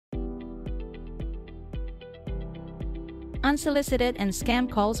Unsolicited and scam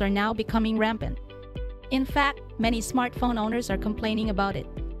calls are now becoming rampant. In fact, many smartphone owners are complaining about it.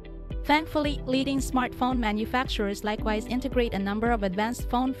 Thankfully, leading smartphone manufacturers likewise integrate a number of advanced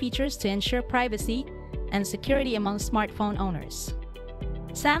phone features to ensure privacy and security among smartphone owners.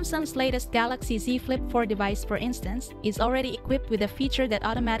 Samsung's latest Galaxy Z Flip4 device, for instance, is already equipped with a feature that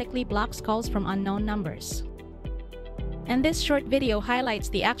automatically blocks calls from unknown numbers. And this short video highlights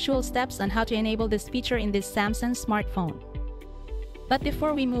the actual steps on how to enable this feature in this Samsung smartphone. But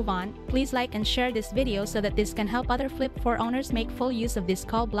before we move on, please like and share this video so that this can help other Flip4 owners make full use of this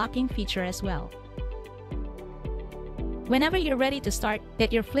call blocking feature as well. Whenever you're ready to start,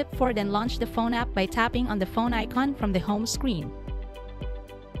 get your Flip4, then launch the phone app by tapping on the phone icon from the home screen.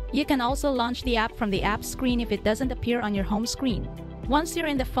 You can also launch the app from the app screen if it doesn't appear on your home screen. Once you're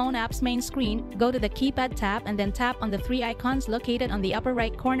in the phone app's main screen, go to the keypad tab and then tap on the three icons located on the upper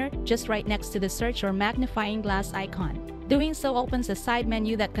right corner, just right next to the search or magnifying glass icon. Doing so opens a side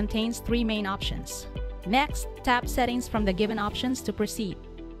menu that contains three main options. Next, tap Settings from the given options to proceed.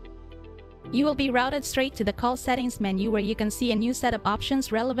 You will be routed straight to the Call Settings menu where you can see a new set of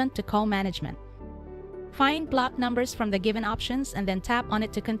options relevant to call management. Find Block Numbers from the given options and then tap on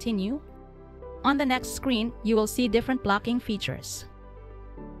it to continue. On the next screen, you will see different blocking features.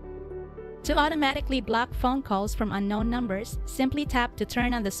 To automatically block phone calls from unknown numbers, simply tap to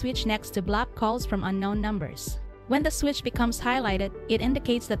turn on the switch next to Block Calls from Unknown Numbers. When the switch becomes highlighted, it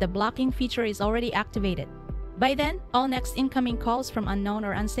indicates that the blocking feature is already activated. By then, all next incoming calls from unknown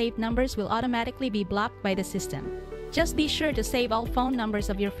or unsaved numbers will automatically be blocked by the system. Just be sure to save all phone numbers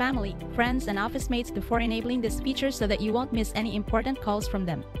of your family, friends, and office mates before enabling this feature so that you won't miss any important calls from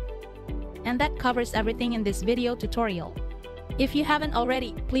them. And that covers everything in this video tutorial. If you haven't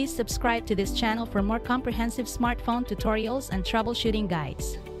already, please subscribe to this channel for more comprehensive smartphone tutorials and troubleshooting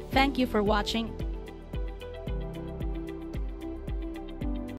guides. Thank you for watching.